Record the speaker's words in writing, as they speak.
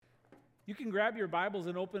You can grab your Bibles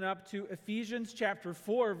and open up to Ephesians chapter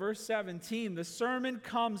 4, verse 17. The sermon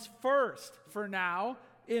comes first for now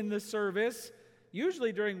in the service.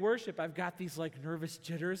 Usually during worship, I've got these nervous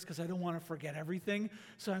jitters because I don't want to forget everything.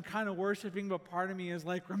 So I'm kind of worshiping, but part of me is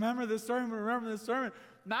like, remember this sermon, remember this sermon.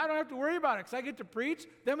 Now I don't have to worry about it because I get to preach,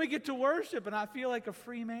 then we get to worship, and I feel like a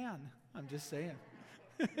free man. I'm just saying.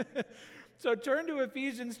 So turn to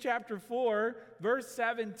Ephesians chapter 4, verse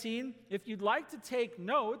 17. If you'd like to take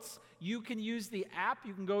notes, you can use the app.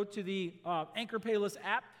 You can go to the Anchor Payless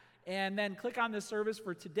app and then click on the service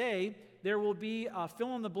for today. There will be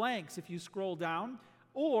fill in the blanks if you scroll down.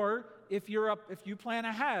 Or if you plan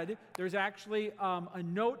ahead, there's actually a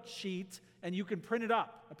note sheet and you can print it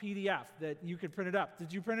up, a PDF that you can print it up.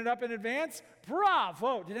 Did you print it up in advance?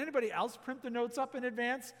 Bravo! Did anybody else print the notes up in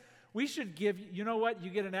advance? We should give you know what? You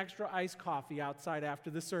get an extra iced coffee outside after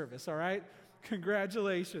the service, all right?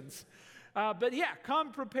 Congratulations. But yeah,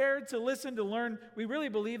 come prepared to listen, to learn. We really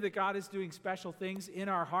believe that God is doing special things in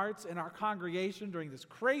our hearts, in our congregation during this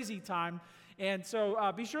crazy time. And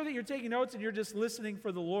so be sure that you're taking notes and you're just listening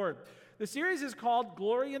for the Lord. The series is called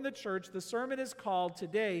Glory in the Church. The sermon is called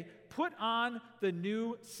today, Put on the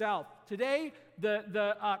New Self. Today,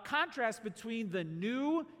 the contrast between the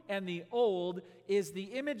new and the old is the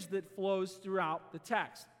image that flows throughout the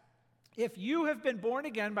text. If you have been born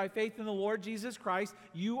again by faith in the Lord Jesus Christ,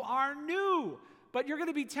 you are new. But you're going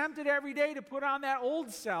to be tempted every day to put on that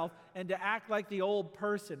old self and to act like the old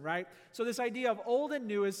person, right? So this idea of old and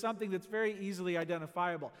new is something that's very easily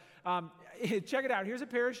identifiable. Check it out. Here's a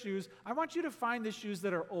pair of shoes. I want you to find the shoes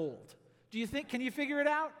that are old. Can you figure it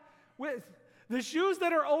out? The shoes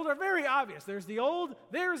that are old are very obvious. There's the old,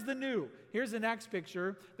 there's the new. Here's the next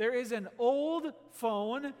picture. There is an old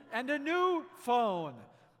phone and a new phone.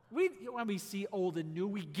 When we see old and new,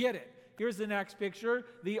 we get it. Here's the next picture,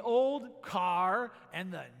 the old car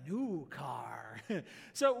and the new car.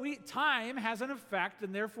 So time has an effect,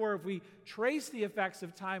 and therefore if we trace the effects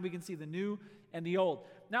of time, we can see the new and the old.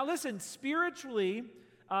 Now listen, spiritually,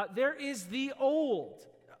 there is the old.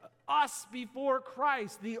 Us before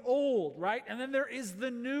Christ, the old, right? And then there is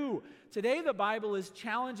the new. Today the Bible is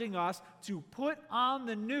challenging us to put on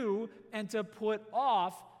the new and to put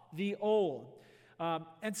off the old.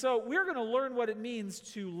 And so we're going to learn what it means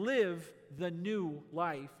to live the new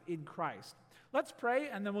life in Christ. Let's pray,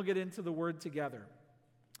 and then we'll get into the Word together.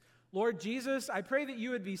 Lord Jesus, I pray that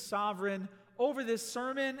you would be sovereign over this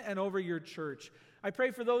sermon and over your church. I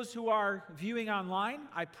pray for those who are viewing online.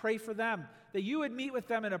 I pray for them, that you would meet with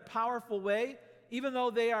them in a powerful way. Even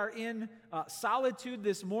though they are in solitude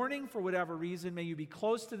this morning for whatever reason, may you be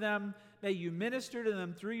close to them. May you minister to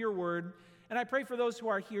them through your word. And I pray for those who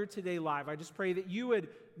are here today live. I just pray that you would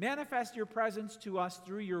manifest your presence to us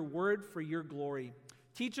through your word for your glory.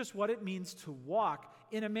 Teach us what it means to walk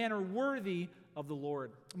in a manner worthy of the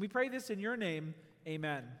Lord. And we pray this in your name.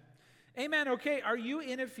 Amen. Amen. Okay, are you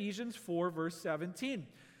in Ephesians 4, verse 17?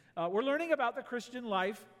 We're learning about the Christian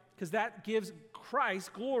life because that gives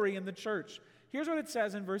Christ glory in the church. Here's what it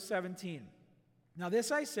says in verse 17. Now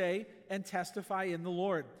this I say and testify in the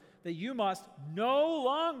Lord, that you must no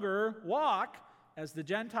longer walk as the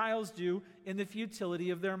Gentiles do in the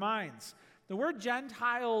futility of their minds. The word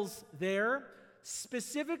Gentiles there,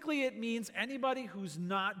 specifically it means anybody who's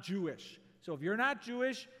not Jewish. So if you're not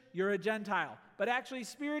Jewish, you're a Gentile. But actually,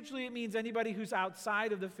 spiritually, it means anybody who's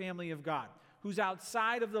outside of the family of God, who's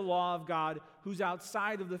outside of the law of God, who's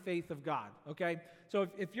outside of the faith of God, okay? So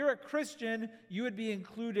if you're a Christian, you would be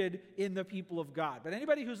included in the people of God. But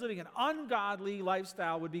anybody who's living an ungodly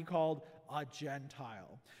lifestyle would be called a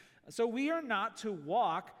Gentile. So we are not to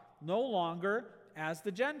walk no longer as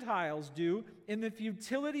the Gentiles do in the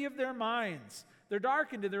futility of their minds. They're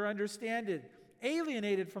darkened in their understanding,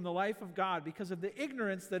 alienated from the life of God because of the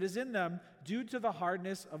ignorance that is in them due to the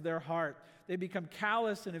hardness of their heart. They become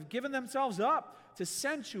callous and have given themselves up to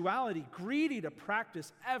sensuality, greedy to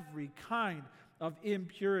practice every kind of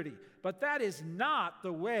impurity. But that is not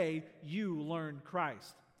the way you learn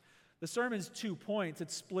Christ. The sermon's 2 points.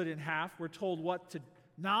 It's split in half. We're told what to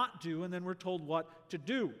not do, and then we're told what to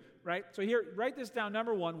do, right? So here, write this down.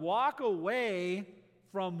 Number 1, walk away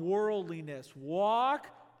from worldliness. Walk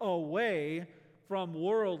away from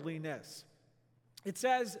worldliness. It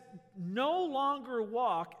says, no longer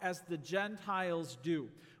walk as the Gentiles do.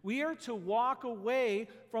 We are to walk away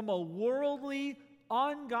from a worldly,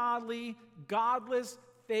 ungodly, godless,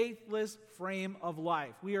 faithless frame of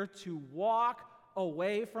life. We are to walk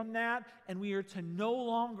away from that, and we are to no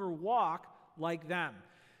longer walk like them.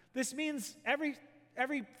 This means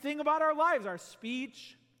everything about our lives, our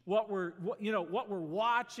speech, what we're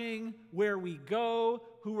watching, where we go,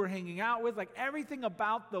 who we're hanging out with. Like everything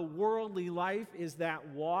about the worldly life is that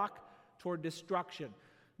walk toward destruction.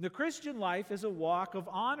 The Christian life is a walk of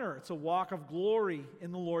honor. It's a walk of glory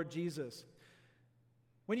in the Lord Jesus.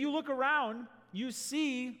 When you look around, you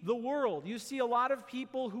see the world. You see a lot of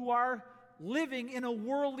people who are living in a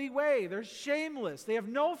worldly way. They're shameless. They have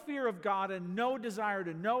no fear of God and no desire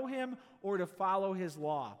to know Him or to follow His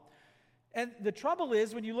law. And the trouble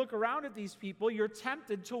is, when you look around at these people, you're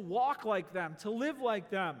tempted to walk like them, to live like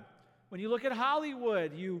them. When you look at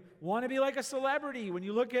Hollywood, you want to be like a celebrity. When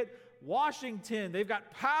you look at Washington, they've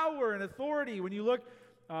got power and authority. When you look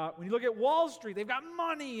at Wall Street, they've got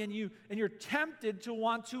money, and you're tempted to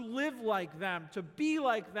want to live like them, to be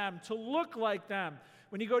like them, to look like them.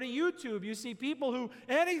 When you go to YouTube, you see people who,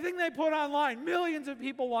 anything they put online, millions of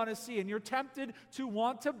people want to see, and you're tempted to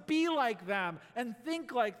want to be like them, and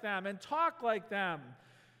think like them, and talk like them.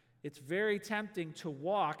 It's very tempting to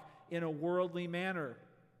walk in a worldly manner.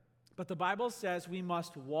 But the Bible says we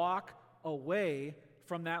must walk away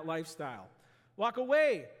from that lifestyle. Walk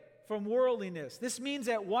away from worldliness. This means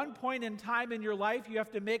at one point in time in your life, you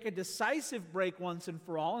have to make a decisive break once and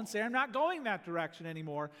for all and say, I'm not going that direction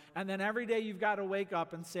anymore. And then every day you've got to wake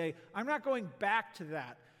up and say, I'm not going back to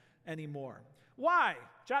that anymore. Why?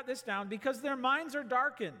 Jot this down. Because their minds are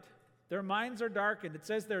darkened. Their minds are darkened. It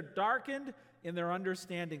says they're darkened in their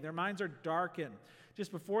understanding. Their minds are darkened.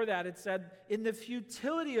 Just before that, it said, in the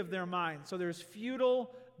futility of their minds. So there's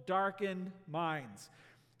futile, darkened minds.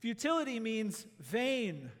 Futility means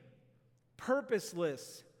vain,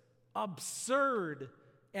 purposeless, absurd,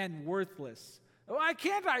 and worthless. Why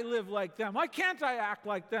can't I live like them? Why can't I act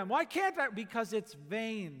like them? Why can't I? Because it's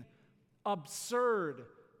vain, absurd,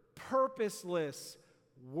 purposeless,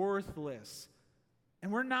 worthless.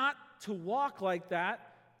 And we're not to walk like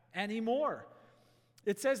that anymore.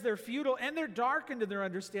 It says they're futile and they're darkened in their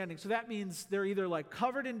understanding. So that means they're either like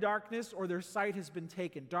covered in darkness or their sight has been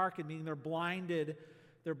taken. Darkened, meaning they're blinded.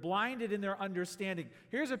 They're blinded in their understanding.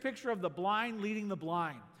 Here's a picture of the blind leading the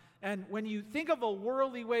blind. And when you think of a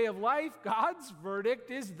worldly way of life, God's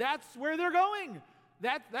verdict is that's where they're going.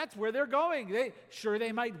 That's where they're going.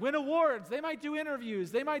 They might win awards. They might do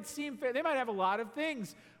interviews. They might they might have a lot of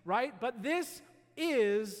things, right? But this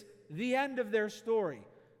is the end of their story.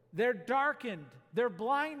 They're darkened. They're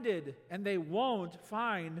blinded. And they won't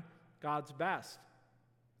find God's best.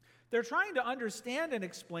 They're trying to understand and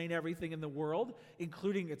explain everything in the world,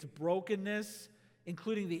 including its brokenness,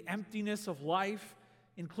 including the emptiness of life,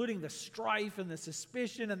 including the strife and the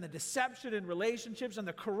suspicion and the deception in relationships and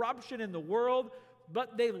the corruption in the world,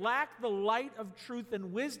 but they lack the light of truth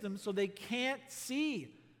and wisdom, so they can't see,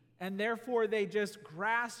 and therefore they just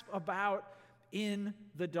grasp about in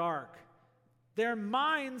the dark. Their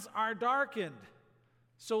minds are darkened.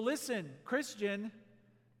 So listen, Christian,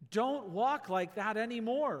 don't walk like that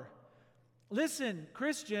anymore. Listen,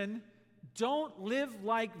 Christian, don't live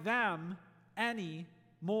like them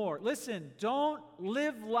anymore. Listen, don't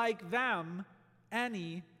live like them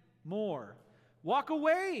anymore. Walk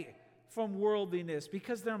away from worldliness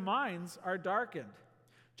because their minds are darkened.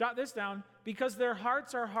 Jot this down, because their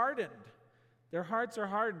hearts are hardened. Their hearts are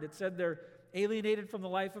hardened. It said they're alienated from the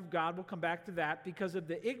life of God. We'll come back to that because of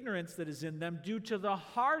the ignorance that is in them due to the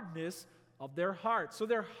hardness of their hearts. So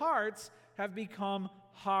their hearts have become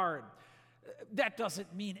hard. That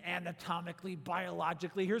doesn't mean anatomically,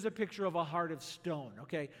 biologically. Here's a picture of a heart of stone,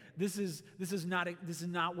 okay? This is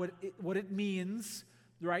not what it means,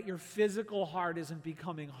 right? Your physical heart isn't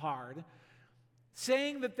becoming hard.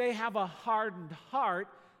 Saying that they have a hardened heart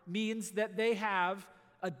means that they have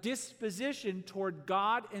a disposition toward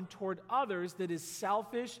God and toward others that is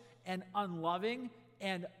selfish and unloving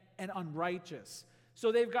and unrighteous.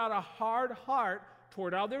 So they've got a hard heart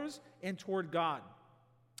toward others and toward God.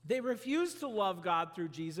 They refuse to love God through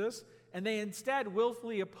Jesus, and they instead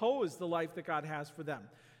willfully oppose the life that God has for them.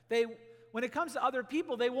 When it comes to other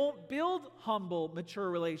people, they won't build humble, mature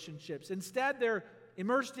relationships. Instead, they're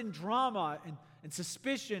immersed in drama and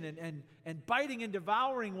suspicion and biting and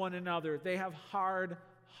devouring one another. They have hard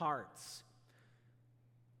hearts.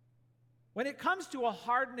 When it comes to a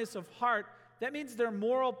hardness of heart, that means their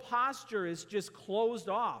moral posture is just closed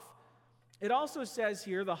off. It also says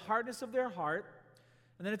here, the hardness of their heart.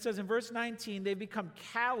 And then it says in verse 19, they've become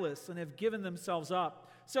callous and have given themselves up.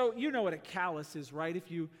 So you know what a callus is, right?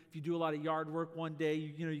 If you do a lot of yard work one day,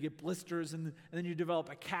 you get blisters and then you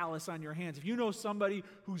develop a callus on your hands. If you know somebody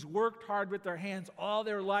who's worked hard with their hands all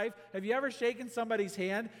their life, have you ever shaken somebody's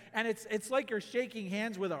hand? And it's like you're shaking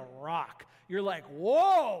hands with a rock. You're like,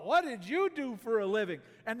 whoa, what did you do for a living?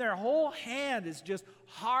 And their whole hand is just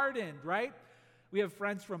hardened, right? We have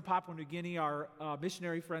friends from Papua New Guinea, our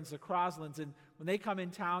missionary friends, the Croslands, and When they come in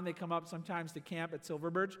town, they come up sometimes to camp at Silver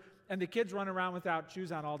Birch, and the kids run around without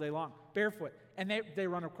shoes on all day long, barefoot. And they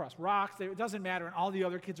run across rocks. It doesn't matter. And all the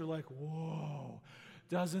other kids are like, whoa,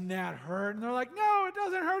 doesn't that hurt? And they're like, no, it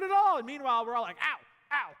doesn't hurt at all. And meanwhile, we're all like,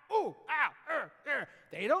 ow, ow, ooh, ow,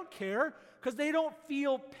 They don't care because they don't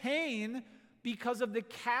feel pain because of the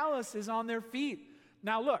calluses on their feet.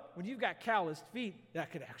 Now look, when you've got calloused feet,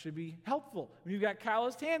 that could actually be helpful. When you've got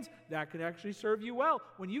calloused hands, that could actually serve you well.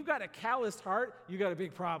 When you've got a calloused heart, you got a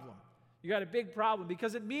big problem. You got a big problem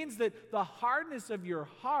because it means that the hardness of your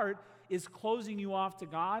heart is closing you off to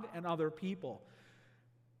God and other people.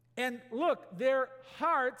 And look, their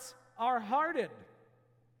hearts are hardened.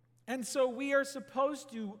 And so we are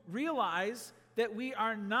supposed to realize that we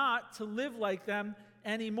are not to live like them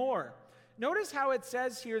anymore. Notice how it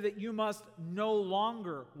says here that you must no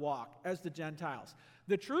longer walk as the Gentiles.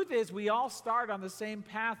 The truth is we all start on the same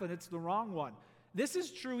path and it's the wrong one. This is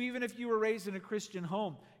true even if you were raised in a Christian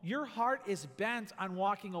home. Your heart is bent on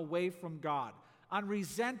walking away from God, on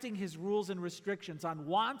resenting his rules and restrictions, on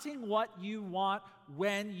wanting what you want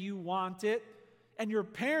when you want it. And your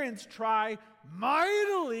parents try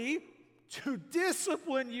mightily to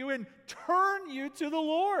discipline you and turn you to the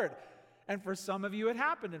Lord. And for some of you it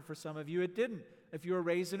happened, and for some of you it didn't, if you were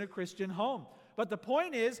raised in a Christian home. But the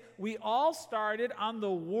point is, we all started on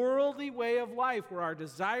the worldly way of life, where our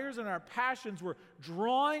desires and our passions were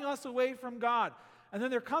drawing us away from God. And then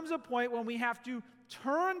there comes a point when we have to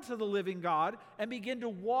turn to the living God and begin to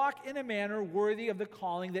walk in a manner worthy of the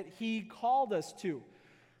calling that he called us to.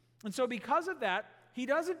 And so because of that, he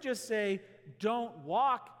doesn't just say, don't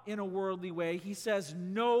walk in a worldly way. He says,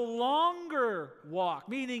 no longer walk,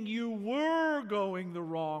 meaning you were going the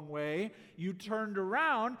wrong way. You turned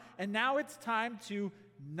around, and now it's time to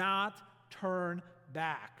not turn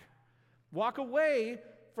back. Walk away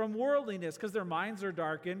from worldliness because their minds are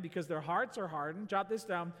darkened, because their hearts are hardened. Jot this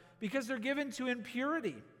down. Because they're given to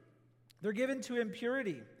impurity. They're given to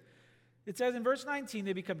impurity. It says in verse 19,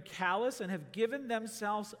 they become callous and have given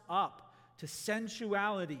themselves up to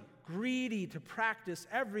sensuality, greedy to practice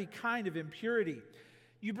every kind of impurity.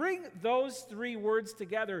 You bring those three words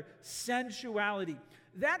together, sensuality.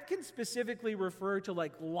 That can specifically refer to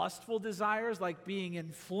like lustful desires, like being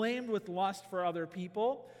inflamed with lust for other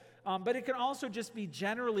people. But it can also just be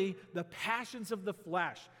generally the passions of the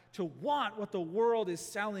flesh, to want what the world is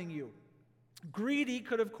selling you. Greedy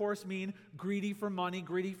could, of course, mean greedy for money,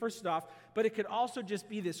 greedy for stuff, but it could also just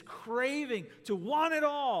be this craving to want it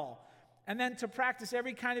all. And then to practice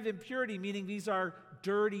every kind of impurity, meaning these are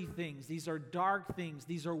dirty things, these are dark things,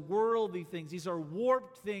 these are worldly things, these are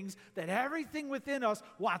warped things that everything within us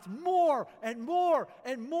wants more and more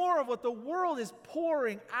and more of what the world is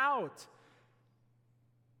pouring out.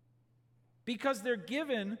 Because they're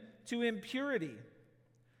given to impurity.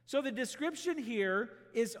 So the description here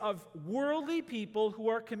is of worldly people who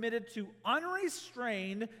are committed to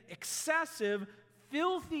unrestrained, excessive,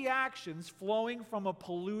 filthy actions flowing from a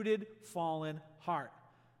polluted, fallen heart.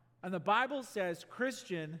 And the Bible says,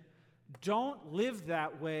 Christian, don't live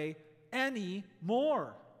that way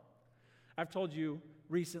anymore. I've told you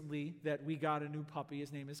recently that we got a new puppy.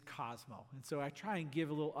 His name is Cosmo. And so I try and give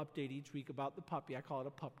a little update each week about the puppy. I call it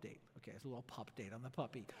a pup date. Okay, it's a little pup date on the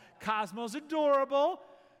puppy. Cosmo's adorable.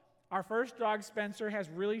 Our first dog, Spencer, has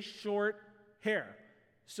really short hair.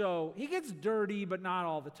 So he gets dirty, but not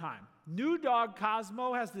all the time. New dog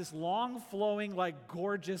Cosmo has this long, flowing, like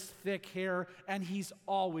gorgeous, thick hair, and he's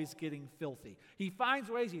always getting filthy. He finds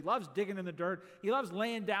ways. He loves digging in the dirt. He loves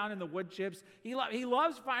laying down in the wood chips. He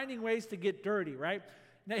loves finding ways to get dirty, right?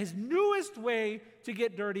 Now, his newest way to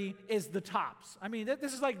get dirty is the tops. I mean,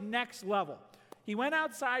 this is like next level. He went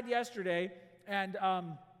outside yesterday, and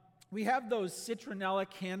we have those citronella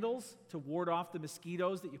candles to ward off the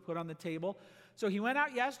mosquitoes that you put on the table. So he went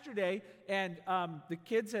out yesterday, and the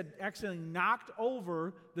kids had accidentally knocked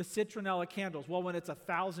over the citronella candles. Well, when it's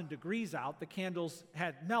 1,000 degrees out, the candles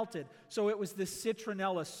had melted. So it was this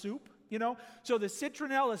citronella soup, you know? So the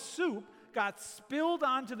citronella soup got spilled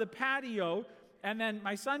onto the patio, and then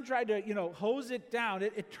my son tried to, hose it down.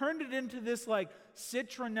 It turned it into this, like,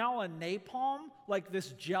 citronella napalm, like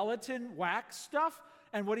this gelatin wax stuff.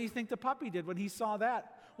 And what do you think the puppy did when he saw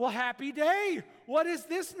that? Well, happy day. What is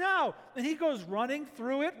this now? And he goes running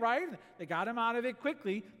through it, right? They got him out of it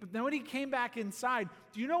quickly. But then when he came back inside,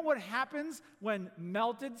 do you know what happens when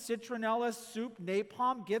melted citronella soup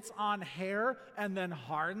napalm gets on hair and then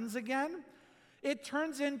hardens again? It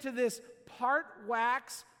turns into this part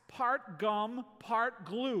wax, part gum, part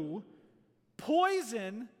glue,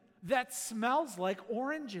 poison that smells like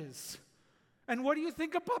oranges. And what do you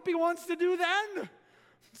think a puppy wants to do then?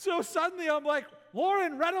 So suddenly I'm like,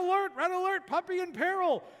 Lauren, red alert, puppy in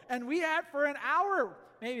peril. And we had for an hour,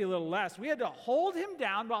 maybe a little less, we had to hold him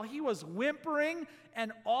down while he was whimpering,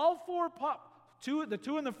 and all four the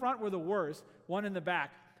two in the front were the worst, one in the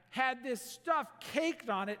back, had this stuff caked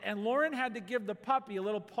on it, and Lauren had to give the puppy a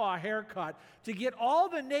little paw haircut to get all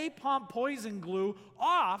the napalm poison glue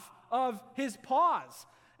off of his paws.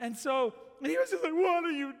 And so he was just like, what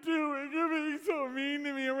are you doing? You're being so mean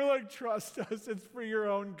to me. And we're like, trust us. It's for your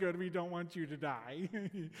own good. We don't want you to die.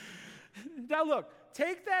 Now look,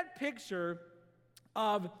 take that picture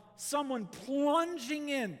of someone plunging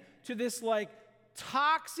in to this like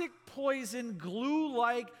toxic poison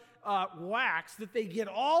glue-like wax that they get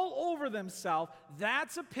all over themselves.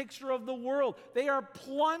 That's a picture of the world. They are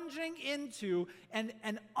plunging into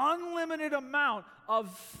an unlimited amount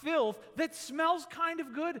of filth that smells kind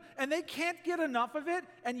of good, and they can't get enough of it,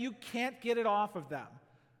 and you can't get it off of them.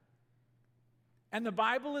 And the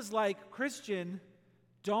Bible is like, Christian,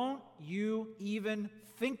 don't you even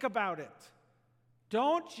think about it.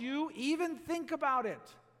 Don't you even think about it.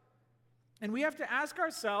 And we have to ask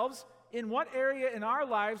ourselves, in what area in our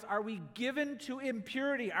lives are we given to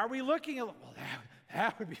impurity? Are we looking at, well,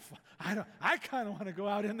 that would be fun. I kind of want to go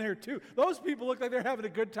out in there too. Those people look like they're having a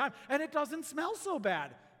good time, and it doesn't smell so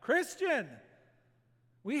bad. Christian,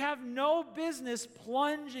 we have no business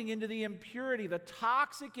plunging into the impurity, the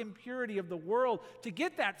toxic impurity of the world, to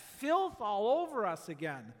get that filth all over us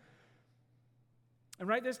again. And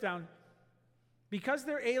write this down. Because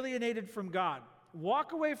they're alienated from God,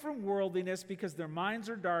 walk away from worldliness because their minds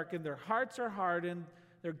are darkened, their hearts are hardened,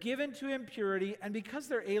 they're given to impurity, and because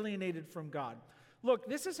they're alienated from God. Look,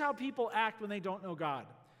 this is how people act when they don't know God.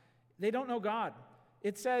 They don't know God.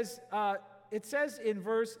 It says in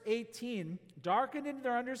verse 18, darkened in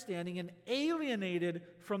their understanding and alienated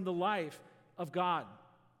from the life of God.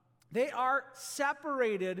 They are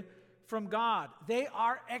separated from God. They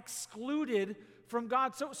are excluded from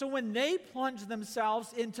God. So when they plunge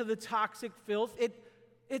themselves into the toxic filth,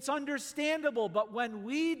 it's understandable. But when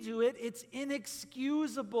we do it, it's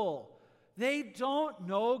inexcusable. They don't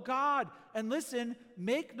know God. And listen,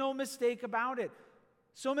 make no mistake about it.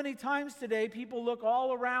 So many times today, people look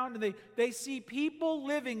all around and they see people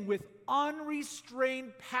living with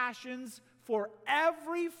unrestrained passions for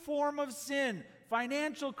every form of sin,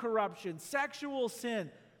 financial corruption, sexual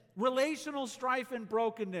sin, relational strife and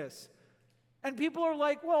brokenness. And people are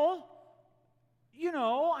like, well,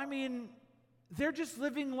 they're just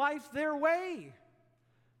living life their way.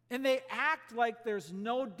 And they act like there's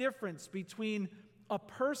no difference between a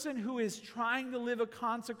person who is trying to live a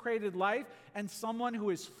consecrated life and someone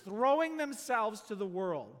who is throwing themselves to the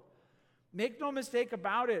world. Make no mistake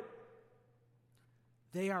about it.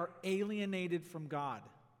 They are alienated from God.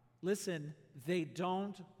 Listen, they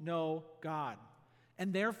don't know God.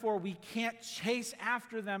 And therefore, we can't chase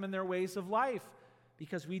after them in their ways of life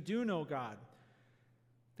because we do know God.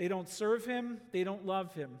 They don't serve Him. They don't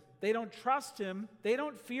love Him. They don't trust Him. They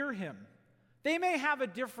don't fear Him. They may have a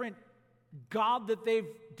different God that they've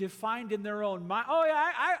defined in their own mind. Oh,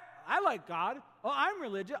 yeah, I like God. Oh, I'm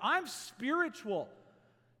religious. I'm spiritual.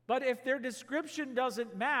 But if their description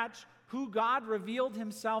doesn't match who God revealed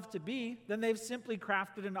Himself to be, then they've simply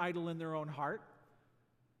crafted an idol in their own heart.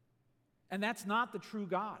 And that's not the true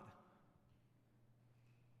God.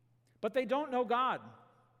 But they don't know God.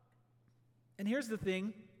 And here's the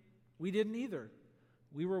thing, we didn't either.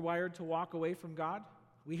 We were wired to walk away from God.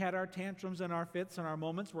 We had our tantrums and our fits and our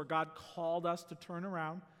moments where God called us to turn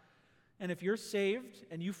around. And if you're saved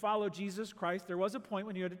and you follow Jesus Christ, there was a point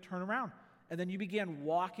when you had to turn around. And then you began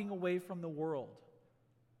walking away from the world.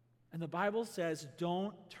 And the Bible says,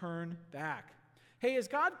 don't turn back. Hey, is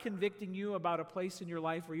God convicting you about a place in your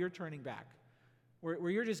life where you're turning back?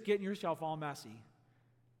 Where you're just getting yourself all messy?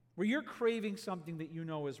 Where you're craving something that you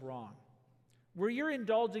know is wrong? Where you're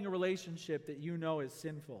indulging a relationship that you know is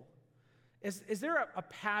sinful? Is there a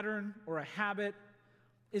pattern or a habit?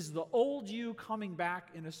 Is the old you coming back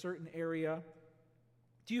in a certain area?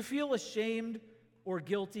 Do you feel ashamed or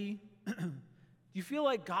guilty? Do you feel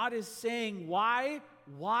like God is saying, why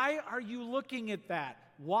are you looking at that?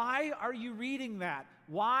 Why are you reading that?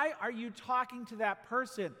 Why are you talking to that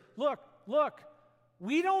person? Look,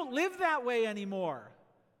 we don't live that way anymore.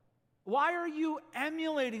 Why are you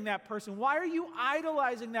emulating that person? Why are you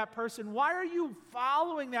idolizing that person? Why are you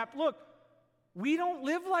following that? Look, we don't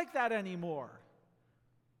live like that anymore.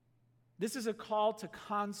 This is a call to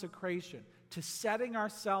consecration, to setting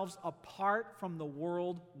ourselves apart from the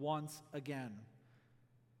world once again.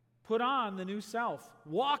 Put on the new self.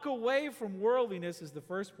 Walk away from worldliness is the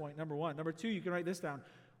first point, number one. Number two, you can write this down.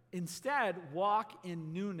 Instead, walk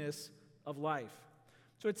in newness of life.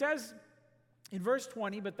 So it says In verse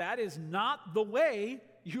 20, but that is not the way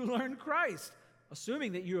you learn Christ,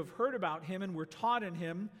 assuming that you have heard about him and were taught in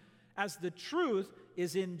him, as the truth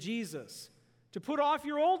is in Jesus. To put off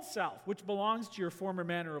your old self, which belongs to your former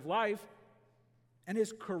manner of life, and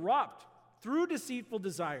is corrupt through deceitful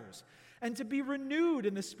desires, and to be renewed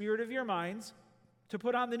in the spirit of your minds, to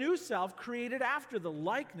put on the new self, created after the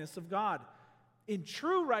likeness of God, in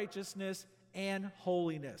true righteousness and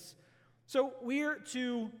holiness. So we're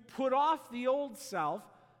to put off the old self.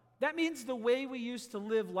 That means the way we used to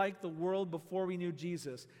live like the world before we knew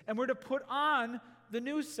Jesus. And we're to put on the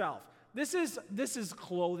new self. This is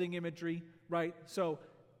clothing imagery, right? So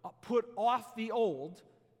put off the old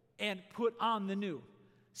and put on the new.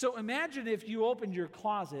 So imagine if you opened your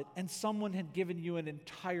closet and someone had given you an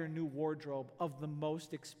entire new wardrobe of the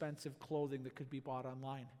most expensive clothing that could be bought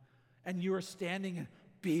online. And you are standing and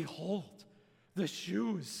behold, the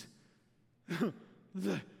shoes,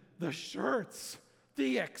 the shirts,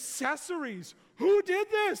 the accessories. Who did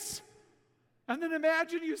this? And then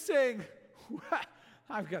imagine you saying,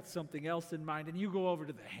 I've got something else in mind. And you go over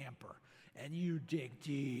to the hamper and you dig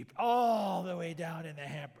deep all the way down in the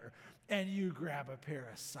hamper and you grab a pair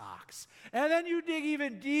of socks. And then you dig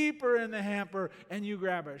even deeper in the hamper and you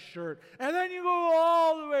grab a shirt. And then you go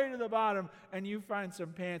all the way to the bottom and you find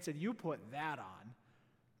some pants and you put that on.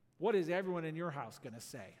 What is everyone in your house going to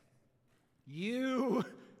say? You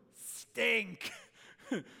stink.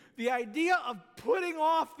 The idea of putting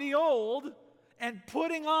off the old and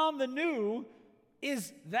putting on the new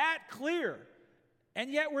is that clear.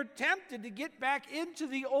 And yet we're tempted to get back into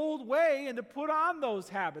the old way and to put on those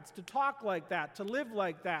habits, to talk like that, to live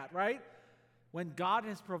like that, right? When God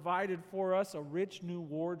has provided for us a rich new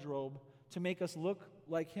wardrobe to make us look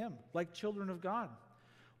like him, like children of God.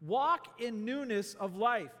 Walk in newness of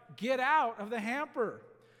life. Get out of the hamper.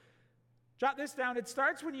 Jot this down. It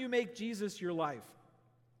starts when you make Jesus your life.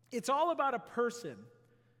 It's all about a person.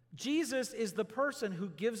 Jesus is the person who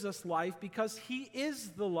gives us life because he is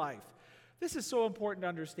the life. This is so important to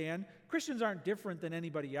understand. Christians aren't different than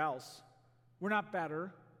anybody else. We're not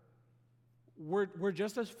better. We're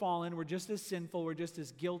just as fallen. We're just as sinful. We're just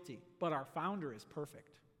as guilty. But our founder is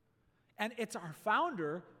perfect. And it's our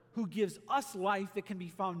founder who gives us life that can be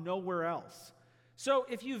found nowhere else. So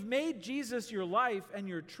if you've made Jesus your life and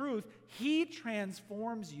your truth, he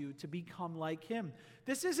transforms you to become like him.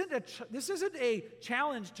 This isn't a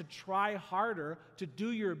challenge to try harder, to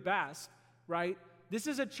do your best, right? This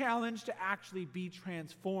is a challenge to actually be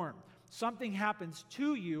transformed. Something happens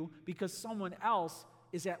to you because someone else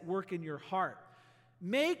is at work in your heart.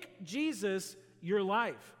 Make Jesus your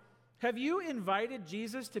life. Have you invited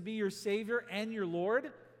Jesus to be your Savior and your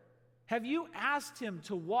Lord? Have you asked him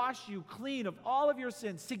to wash you clean of all of your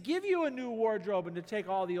sins, to give you a new wardrobe and to take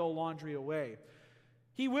all the old laundry away?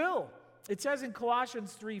 He will. It says in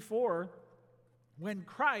Colossians 3:4, when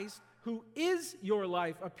Christ, who is your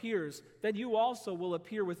life, appears, then you also will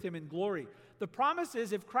appear with him in glory. The promise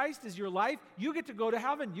is if Christ is your life, you get to go to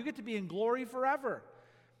heaven. You get to be in glory forever.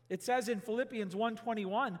 It says in Philippians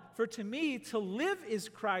 1:21, for to me to live is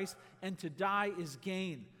Christ and to die is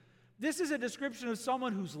gain. This is a description of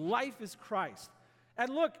someone whose life is Christ. And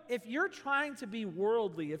look, if you're trying to be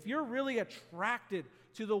worldly, if you're really attracted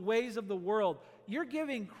to the ways of the world, you're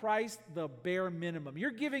giving Christ the bare minimum. You're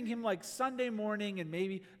giving him like Sunday morning and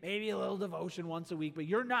maybe a little devotion once a week, but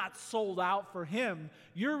you're not sold out for him.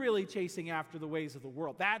 You're really chasing after the ways of the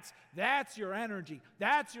world. That's your energy.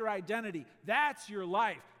 That's your identity. That's your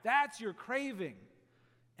life. That's your craving.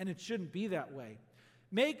 And it shouldn't be that way.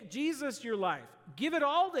 Make Jesus your life. Give it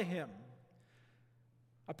all to him.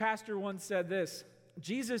 A pastor once said this,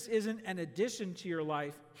 Jesus isn't an addition to your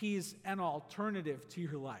life, he's an alternative to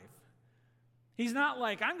your life. He's not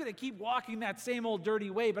like, I'm going to keep walking that same old dirty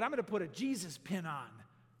way, but I'm going to put a Jesus pin on.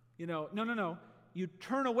 No. You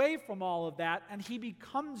turn away from all of that, and he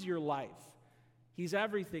becomes your life. He's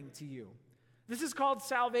everything to you. This is called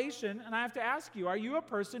salvation, and I have to ask you, are you a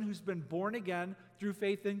person who's been born again through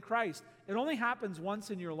faith in Christ? It only happens once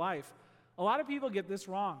in your life. A lot of people get this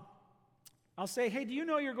wrong. I'll say, hey, do you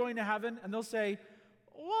know you're going to heaven? And they'll say,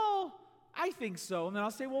 well, I think so. And then I'll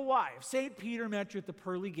say, well, why? If St. Peter met you at the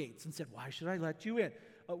pearly gates and said, why should I let you in?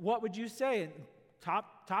 What would you say? And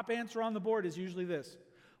top answer on the board is usually this.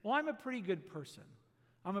 Well, I'm a pretty good person.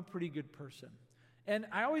 I'm a pretty good person. And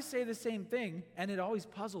I always say the same thing, and it always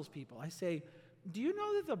puzzles people. I say, do you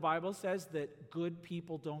know that the Bible says that good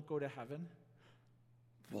people don't go to heaven?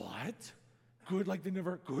 What?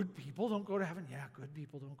 Good people don't go to heaven? Yeah, good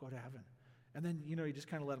people don't go to heaven. And then, you just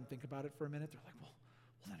kind of let them think about it for a minute. They're like, well,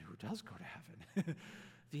 then who does go to heaven?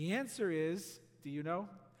 The answer is, do you know?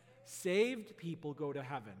 Saved people go to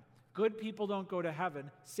heaven. Good people don't go to heaven.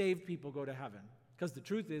 Saved people go to heaven. Because the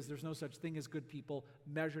truth is, there's no such thing as good people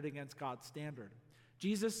measured against God's standard.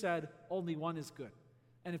 Jesus said, only one is good.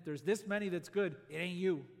 And if there's this many that's good, it ain't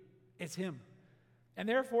you. It's him. And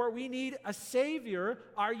therefore, we need a Savior.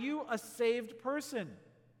 Are you a saved person?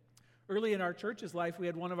 Early in our church's life, we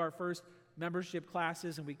had one of our first membership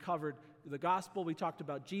classes, and we covered the gospel. We talked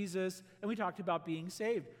about Jesus, and we talked about being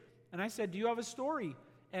saved. And I said, do you have a story?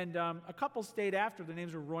 And a couple stayed after. Their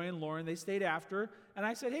names were Roy and Lauren. They stayed after. And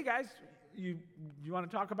I said, hey, guys, you want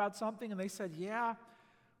to talk about something? And they said, yeah,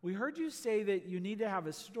 we heard you say that you need to have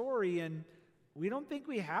a story, and we don't think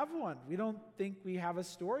we have one. We don't think we have a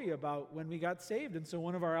story about when we got saved. And so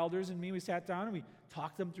one of our elders and me, we sat down and we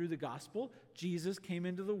talked them through the gospel. Jesus came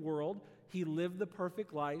into the world. He lived the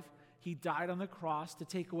perfect life. He died on the cross to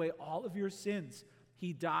take away all of your sins.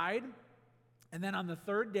 He died, and then on the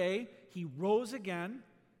third day, he rose again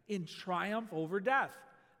in triumph over death.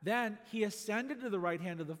 Then he ascended to the right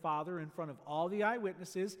hand of the Father in front of all the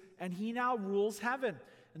eyewitnesses, and he now rules heaven.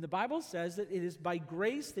 And the Bible says that it is by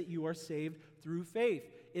grace that you are saved through faith.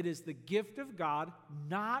 It is the gift of God,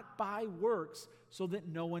 not by works, so that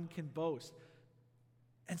no one can boast.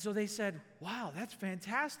 And so they said, wow, that's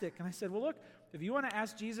fantastic. And I said, well, look, if you want to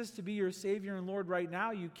ask Jesus to be your Savior and Lord right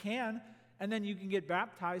now, you can. And then you can get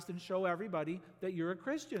baptized and show everybody that you're a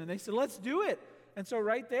Christian. And they said, let's do it. And so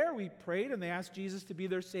right there, we prayed and they asked Jesus to be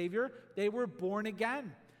their Savior. They were born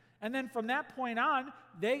again. And then from that point on,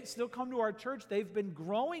 they still come to our church. They've been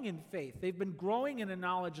growing in faith. They've been growing in a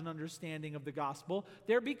knowledge and understanding of the gospel.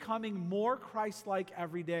 They're becoming more Christ-like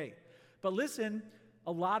every day. But listen,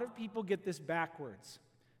 a lot of people get this backwards.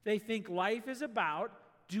 They think life is about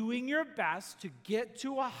doing your best to get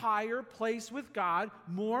to a higher place with God,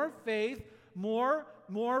 more faith, more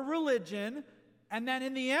religion, and then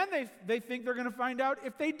in the end, they think they're going to find out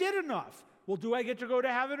if they did enough. Well, do I get to go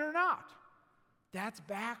to heaven or not? That's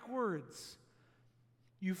backwards.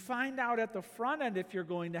 You find out at the front end if you're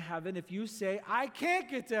going to heaven if you say, I can't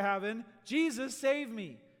get to heaven, Jesus save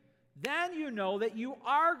me. Then you know that you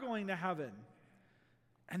are going to heaven.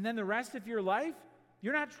 And then the rest of your life,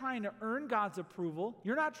 you're not trying to earn God's approval.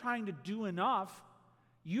 You're not trying to do enough.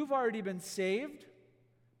 You've already been saved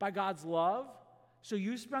by God's love. So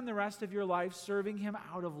you spend the rest of your life serving him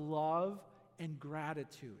out of love and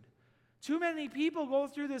gratitude. Too many people go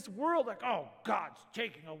through this world like, oh, God's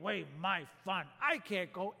taking away my fun. I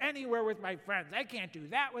can't go anywhere with my friends. I can't do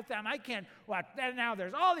that with them. I can't watch that. Now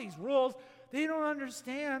there's all these rules. They don't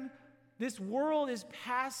understand this world is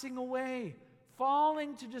passing away,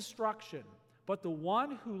 falling to destruction. But the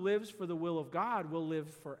one who lives for the will of God will live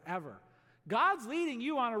forever. God's leading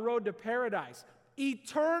you on a road to paradise,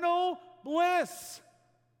 eternal bliss.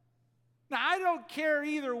 Now, I don't care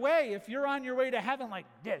either way if you're on your way to heaven like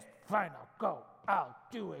this. Fine, I'll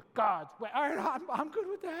do it God's way. All right, I'm good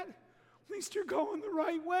with that. At least you're going the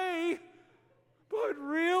right way. But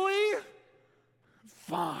really?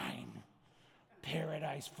 Fine.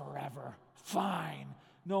 Paradise forever. Fine.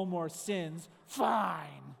 No more sins.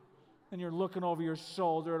 Fine. And you're looking over your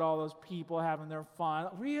shoulder at all those people having their fun.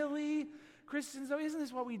 Really? Christians, though, isn't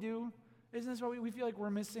this what we do? Isn't this what we feel like we're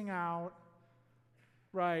missing out?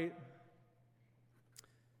 Right?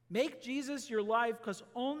 Make Jesus your life because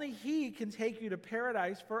only he can take you to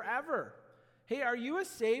paradise forever. Hey, are you a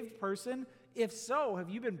saved person? If so, have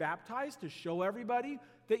you been baptized to show everybody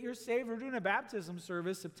that you're saved? We're doing a baptism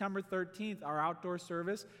service September 13th, our outdoor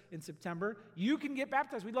service in September. You can get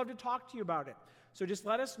baptized. We'd love to talk to you about it. So just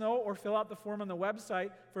let us know or fill out the form on the website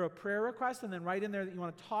for a prayer request and then write in there that you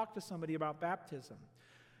want to talk to somebody about baptism.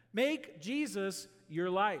 Make Jesus your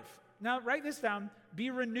life. Now, write this down. Be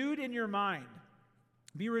renewed in your mind.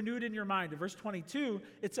 Be renewed in your mind. In verse 22,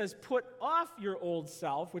 it says, put off your old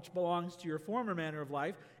self, which belongs to your former manner of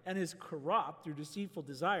life and is corrupt through deceitful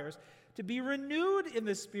desires, to be renewed in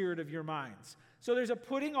the spirit of your minds. So there's a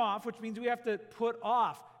putting off, which means we have to put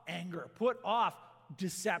off anger, put off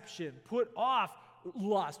deception, put off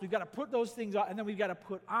lust. We've got to put those things off, and then we've got to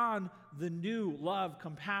put on the new love,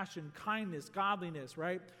 compassion, kindness, godliness,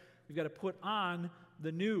 right? We've got to put on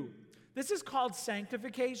the new. This is called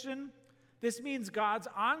sanctification. This means God's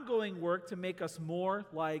ongoing work to make us more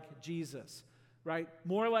like Jesus, right?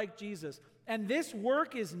 More like Jesus. And this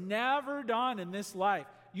work is never done in this life.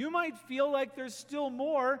 You might feel like there's still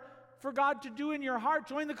more for God to do in your heart.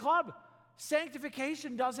 Join the club.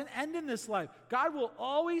 Sanctification doesn't end in this life. God will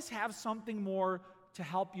always have something more to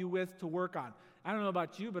help you with, to work on. I don't know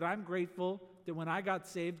about you, but I'm grateful that when I got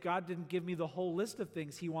saved, God didn't give me the whole list of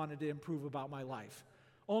things he wanted to improve about my life.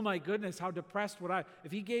 Oh my goodness, how depressed would I,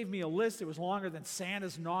 if he gave me a list, it was longer than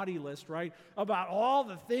Santa's naughty list, right? About all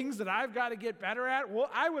the things that I've got to get better at, well,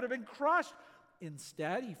 I would have been crushed.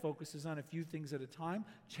 Instead, he focuses on a few things at a time,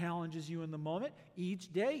 challenges you in the moment. Each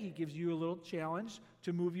day, he gives you a little challenge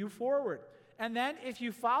to move you forward. And then, if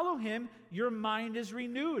you follow him, your mind is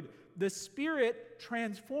renewed. The Spirit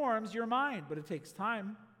transforms your mind, but it takes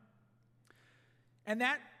time. And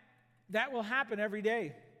that will happen every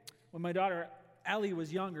day. When my daughter Ellie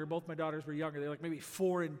was younger, both my daughters were younger, they were like maybe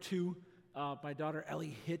 4 and 2. My daughter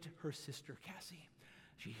Ellie hit her sister Cassie.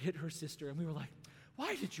 She hit her sister, and we were like,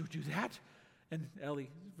 why did you do that? And Ellie,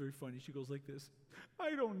 very funny, she goes like this,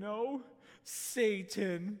 I don't know,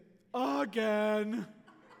 Satan, again.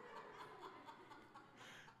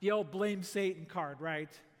 The old blame Satan card, right?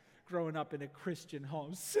 Growing up in a Christian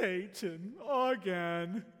home, Satan,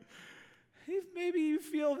 again. If maybe you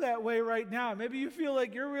feel that way right now. Maybe you feel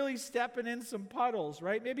like you're really stepping in some puddles,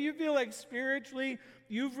 right? Maybe you feel like spiritually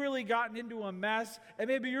you've really gotten into a mess, and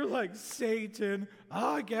maybe you're like, Satan,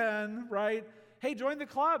 again, right? Hey, join the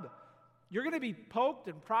club. You're going to be poked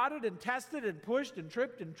and prodded and tested and pushed and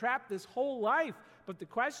tripped and trapped this whole life. But the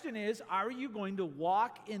question is, are you going to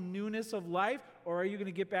walk in newness of life, or are you going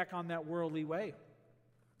to get back on that worldly way?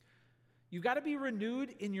 You've got to be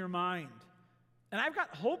renewed in your mind. And I've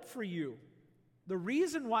got hope for you. The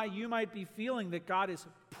reason why you might be feeling that God is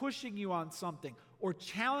pushing you on something, or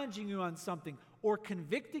challenging you on something, or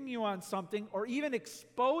convicting you on something, or even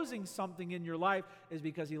exposing something in your life is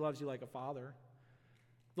because he loves you like a father.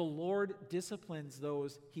 The Lord disciplines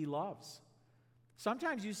those he loves.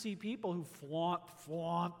 Sometimes you see people who flaunt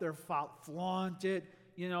it.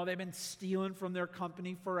 You know, they've been stealing from their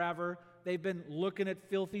company forever. They've been looking at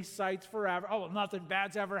filthy sites forever. Oh, well, nothing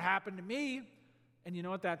bad's ever happened to me. And you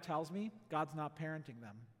know what that tells me? God's not parenting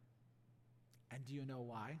them. And do you know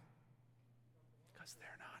why? Because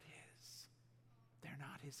they're not his. They're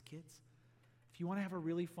not his kids. If you want to have a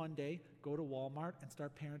really fun day, go to Walmart and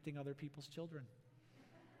start parenting other people's children.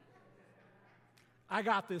 I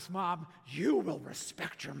got this, Mom. You will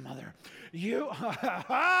respect your mother. You,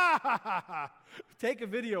 take a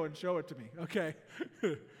video and show it to me, okay?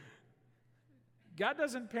 God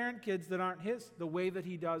doesn't parent kids that aren't his the way that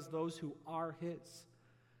he does those who are his.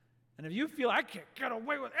 And if you feel, I can't get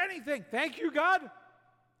away with anything, thank you, God.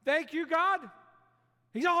 Thank you, God.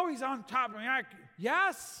 He's always on top of me.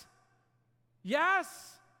 Yes.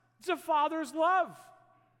 It's a father's love.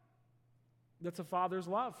 That's a father's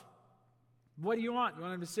love. What do you want? You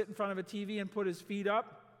want him to sit in front of a TV and put his feet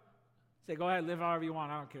up? Say, go ahead, live however you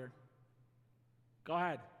want. I don't care. Go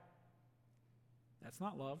ahead. That's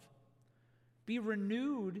not love. Be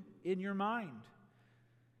renewed in your mind.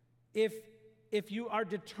 If you are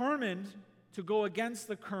determined to go against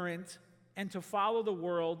the current and to follow the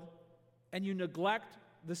world, and you neglect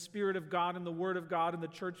the Spirit of God and the Word of God and the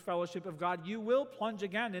church fellowship of God, you will plunge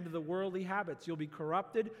again into the worldly habits. You'll be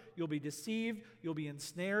corrupted, you'll be deceived, you'll be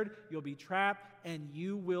ensnared, you'll be trapped, and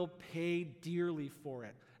you will pay dearly for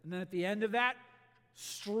it. And then at the end of that,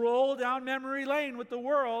 stroll down memory lane with the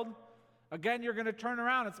world. Again, you're going to turn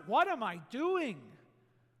around and say, what am I doing?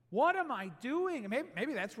 What am I doing?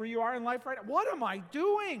 Maybe that's where you are in life right now. What am I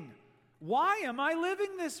doing? Why am I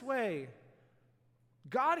living this way?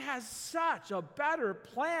 God has such a better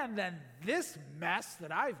plan than this mess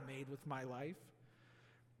that I've made with my life.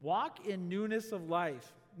 Walk in newness of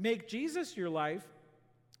life. Make Jesus your life.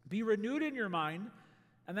 Be renewed in your mind.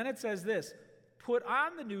 And then it says this, put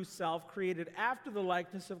on the new self created after the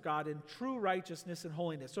likeness of God in true righteousness and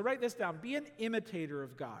holiness. So write this down. Be an imitator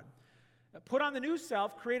of God. Put on the new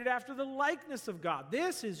self created after the likeness of God.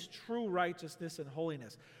 This is true righteousness and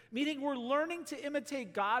holiness. Meaning we're learning to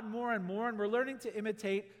imitate God more and more, and we're learning to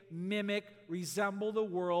imitate, mimic, resemble the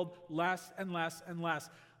world less and less and less.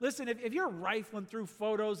 Listen, if you're rifling through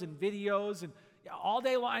photos and videos and all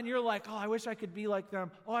day long, and you're like, oh, I wish I could be like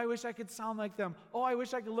them. Oh, I wish I could sound like them. Oh, I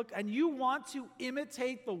wish I could look. And you want to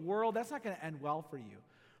imitate the world, that's not going to end well for you.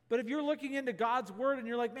 But if you're looking into God's word and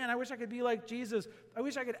you're like, man, I wish I could be like Jesus. I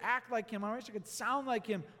wish I could act like him. I wish I could sound like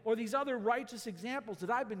him. Or these other righteous examples that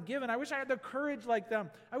I've been given. I wish I had the courage like them.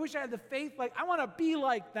 I wish I had the faith I want to be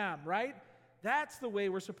like them, right? That's the way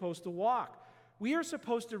we're supposed to walk. We are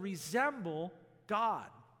supposed to resemble God.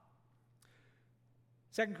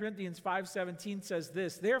 2 Corinthians 5:17 says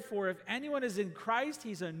this, therefore, if anyone is in Christ,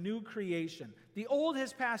 he's a new creation. The old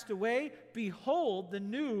has passed away. Behold, the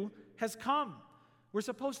new has come. We're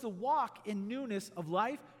supposed to walk in newness of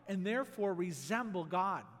life and therefore resemble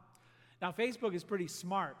God. Now, Facebook is pretty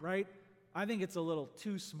smart, right? I think it's a little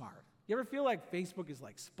too smart. You ever feel like Facebook is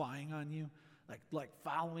like spying on you, like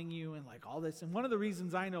following you and like all this? And one of the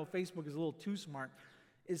reasons I know Facebook is a little too smart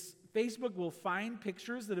is Facebook will find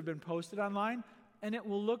pictures that have been posted online, and it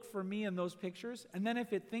will look for me in those pictures. And then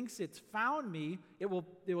if it thinks it's found me, it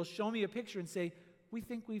will show me a picture and say, we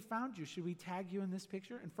think we found you. Should we tag you in this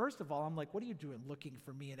picture? And first of all, I'm like, what are you doing looking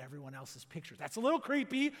for me in everyone else's pictures? That's a little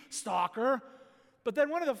creepy, stalker. But then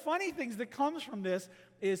one of the funny things that comes from this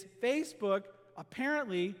is Facebook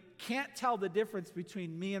apparently can't tell the difference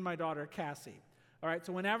between me and my daughter, Cassie. All right,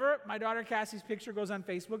 so whenever my daughter Cassie's picture goes on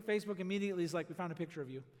Facebook, Facebook immediately is like, we found a picture of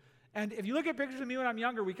you. And if you look at pictures of me when I'm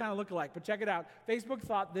younger, we kind of look alike. But check it out. Facebook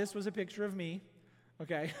thought this was a picture of me.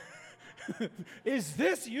 Okay. Is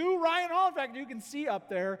this you, Ryan Hall? In fact, you can see up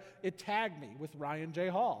there, it tagged me with Ryan J.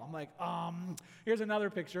 Hall. I'm like, here's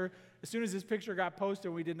another picture. As soon as this picture got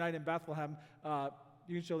posted when we did Night in Bethlehem,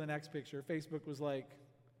 you can show the next picture. Facebook was like,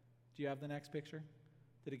 do you have the next picture?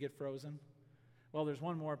 Did it get frozen? Well, there's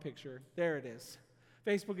one more picture. There it is.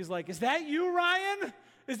 Facebook is like, is that you, Ryan?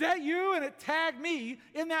 Is that you? And it tagged me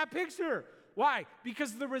in that picture. Why?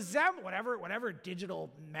 Because the whatever digital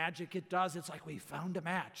magic it does, it's like we found a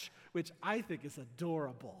match, which I think is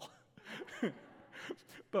adorable.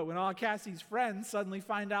 But when all Cassie's friends suddenly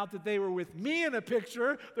find out that they were with me in a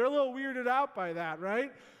picture, they're a little weirded out by that,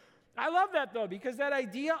 right? I love that, though, because that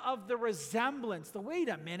idea of the resemblance, wait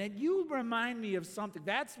a minute, you remind me of something.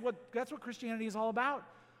 That's what Christianity is all about.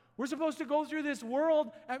 We're supposed to go through this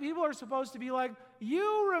world, and people are supposed to be like,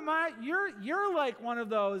 you're like one of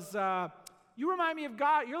those, you remind me of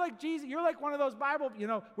God. You're like Jesus. You're like one of those Bible,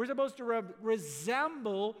 we're supposed to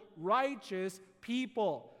resemble righteous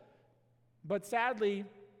people. But sadly,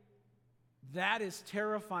 that is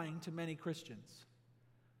terrifying to many Christians.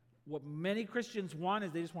 What many Christians want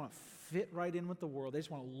is they just want to fit right in with the world. They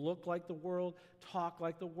just want to look like the world, talk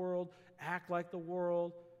like the world, act like the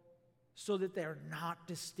world, so that they're not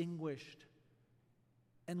distinguished.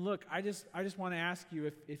 And look, I just want to ask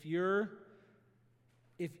you, if your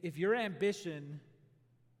ambition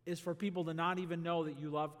is for people to not even know that you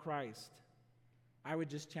love Christ, I would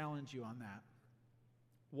just challenge you on that.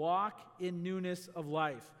 Walk in newness of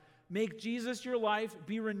life. Make Jesus your life.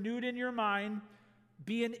 Be renewed in your mind.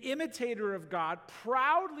 Be an imitator of God,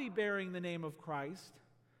 proudly bearing the name of Christ,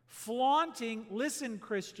 flaunting, listen,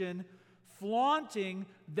 Christian, flaunting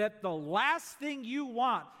that the last thing you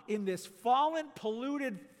want in this fallen,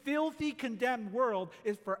 polluted, filthy, condemned world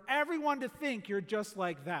is for everyone to think you're just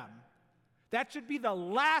like them. That should be the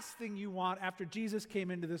last thing you want after Jesus came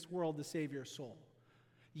into this world to save your soul.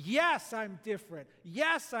 Yes, I'm different.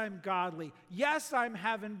 Yes, I'm godly. Yes, I'm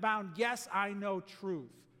heaven-bound. Yes, I know truth.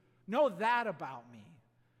 Know that about me.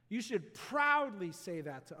 You should proudly say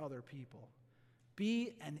that to other people.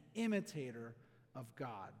 Be an imitator of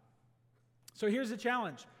God. So here's the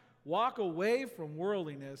challenge. Walk away from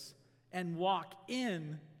worldliness and walk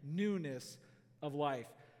in newness of life.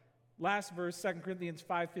 Last verse, 2 Corinthians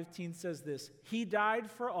 5:15 says this, He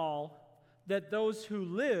died for all, that those who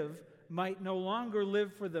live might no longer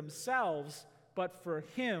live for themselves, but for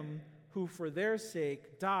him who for their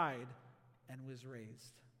sake died and was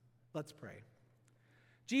raised. Let's pray.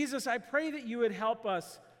 Jesus, I pray that you would help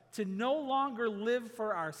us to no longer live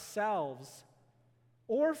for ourselves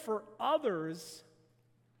or for others,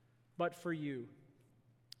 but for you.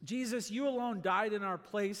 Jesus, you alone died in our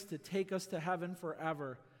place to take us to heaven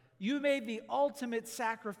forever. You made the ultimate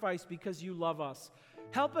sacrifice because you love us.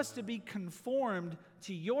 Help us to be conformed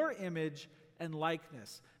to your image and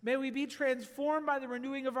likeness. May we be transformed by the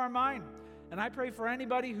renewing of our mind. And I pray for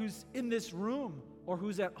anybody who's in this room or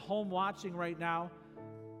who's at home watching right now,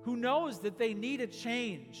 who knows that they need a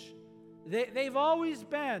change. They've always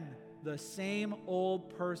been the same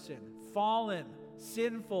old person, fallen,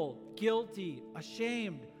 sinful, guilty,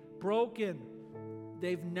 ashamed, broken.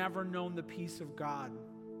 They've never known the peace of God.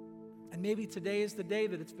 And maybe today is the day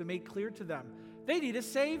that it's been made clear to them. They need a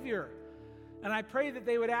Savior. And I pray that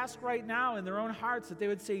they would ask right now in their own hearts, that they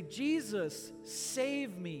would say, Jesus,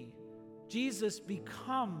 save me. Jesus,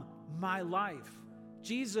 become my life.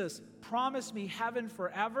 Jesus, promise me heaven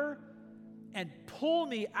forever and pull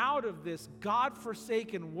me out of this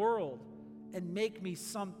God-forsaken world and make me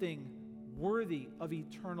something worthy of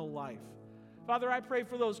eternal life. Father, I pray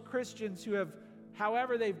for those Christians who have,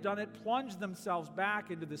 however they've done it, plunged themselves back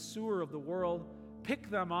into the sewer of the world. Pick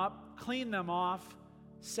them up, clean them off,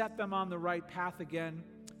 set them on the right path again,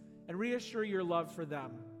 and reassure your love for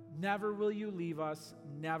them. Never will you leave us,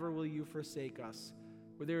 never will you forsake us.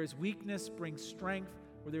 Where there is weakness, bring strength.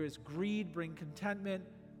 Where there is greed, bring contentment.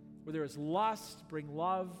 Where there is lust, bring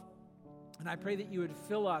love. And I pray that you would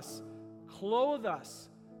fill us, clothe us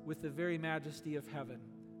with the very majesty of heaven,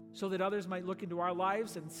 so that others might look into our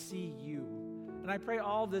lives and see you. And I pray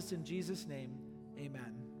all this in Jesus' name, amen.